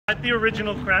At the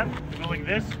original crap, go like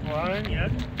this, one, yeah,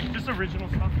 just original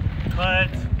stuff. Cut,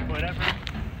 whatever.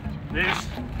 This,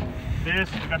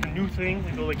 we got the new thing,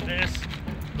 we go like this,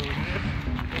 go like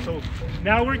this. So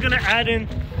now we're gonna add in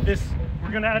this,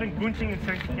 we're gonna add in gunting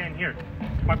and can here.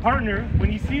 My partner, when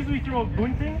he sees me throw a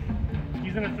gunting,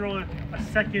 he's gonna throw a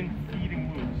second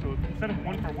feeding move. So instead of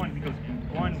 1 for 1, he goes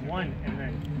 1, 1, and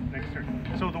then next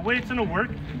turn. So the way it's gonna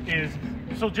work is,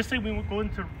 so just say we go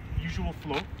into usual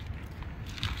flow.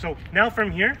 So now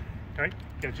from here, right?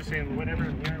 Yeah, just saying whatever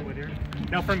here, whatever.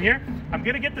 Now from here, I'm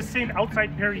gonna get the same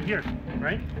outside parry here,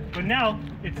 right? But now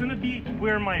it's gonna be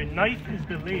where my knife is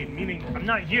delayed, meaning I'm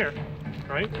not here,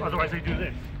 right? Otherwise I do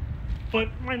this. But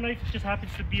my knife just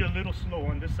happens to be a little slow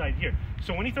on this side here.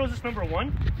 So when he throws this number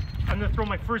 1, I'm gonna throw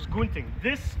my first gunting.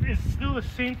 This is still the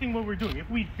same thing what we're doing. If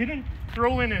we didn't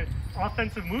throw in an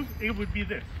offensive move, it would be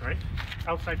this, right?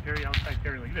 Outside parry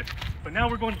like this. But now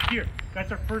we're going here.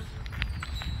 That's our first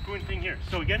gunting here.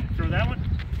 So again, throw that one.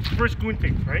 First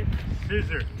gunting, right?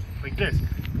 Scissor, like this.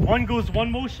 One goes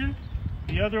one motion,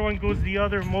 the other one goes the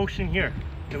other motion here.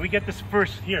 And we get this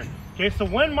first here. Okay, so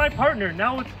when my partner,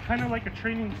 now it's kind of like a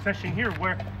training session here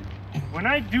where when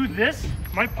I do this,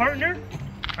 my partner,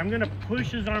 I'm gonna push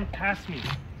his arm past me,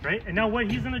 right? And now what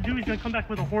he's gonna do, he's gonna come back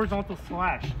with a horizontal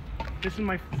slash. This is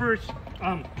my first,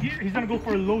 he's gonna go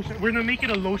for a low shot. We're gonna make it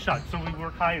a low shot, so we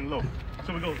work high and low.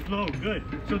 So we go low, good.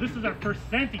 So this is our first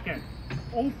Santikan,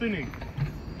 opening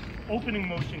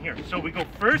motion here. So we go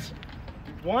first,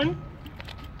 1,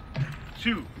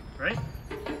 2, right?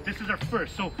 This is our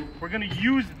first. So we're gonna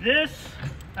use this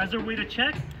as our way to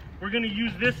check. We're gonna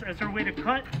use this as our way to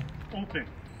cut, open.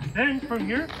 Then from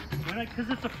here, because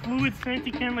it's a fluid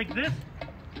Santikan like this,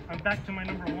 I'm back to my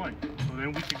number 1. So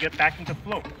then we could get back into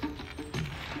flow.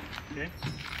 Okay?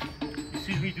 You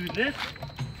see me do this,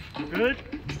 good,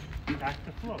 back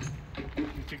to flow.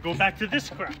 We could go back to this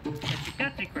crap,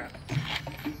 crap,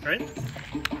 right?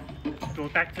 Go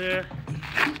back to,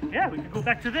 yeah, we could go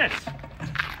back to this.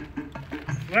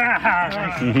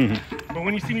 Nice. But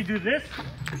when you see me do this,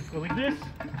 go like this,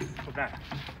 go back.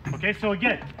 Okay, so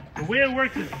again, the way it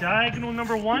works is diagonal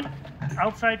number 1,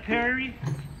 outside parry,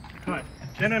 cut.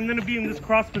 Then I'm gonna be in this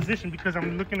cross position because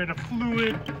I'm looking at a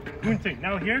fluid gunting.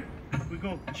 Now here, we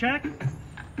go check,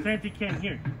 Santikan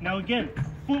here. Now again,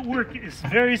 footwork is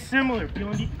very similar. Be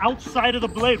on the outside of the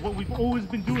blade, what we've always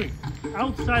been doing.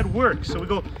 Outside work. So we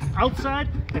go outside,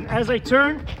 and as I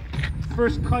turn,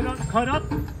 first cut up,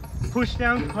 push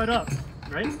down, cut up,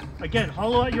 right? Again,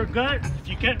 hollow out your gut. If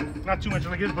you can, not too much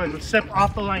like this, but step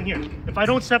off the line here. If I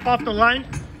don't step off the line,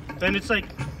 then it's like,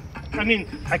 I mean,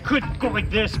 I could go like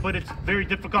this, but it's very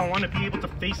difficult. I want to be able to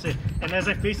face it. And as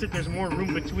I face it, there's more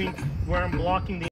room between where I'm blocking the